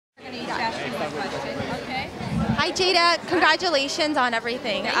Okay. Hi Jada, congratulations on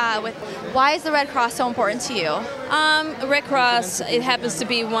everything. Why is the Red Cross so important to you? Red Cross, it happens to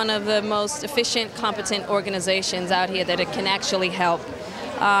be one of the most efficient, competent organizations out here that it can actually help.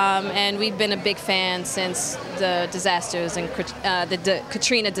 And we've been a big fan since the disasters and the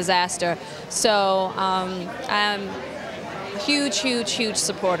Katrina disaster. So I'm a huge, huge, huge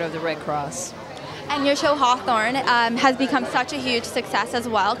supporter of the Red Cross. And your show Hawthorne has become such a huge success as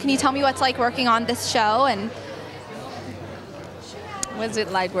well. Can you tell me what's like working on this show? And what's it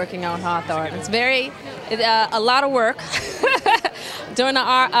like working on Hawthorne? It's a lot of work. During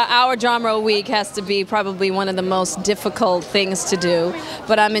our drama week has to be probably one of the most difficult things to do,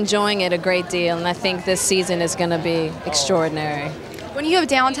 but I'm enjoying it a great deal, and I think this season is going to be extraordinary. When you have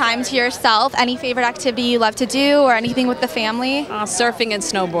downtime to yourself, any favorite activity you love to do or anything with the family? Surfing and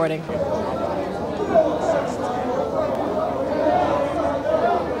snowboarding.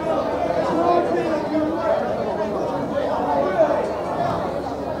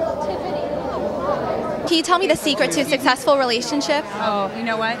 Can you tell me the secret to a successful relationship? Oh, you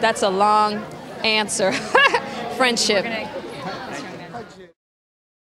know what? That's a long answer. Friendship.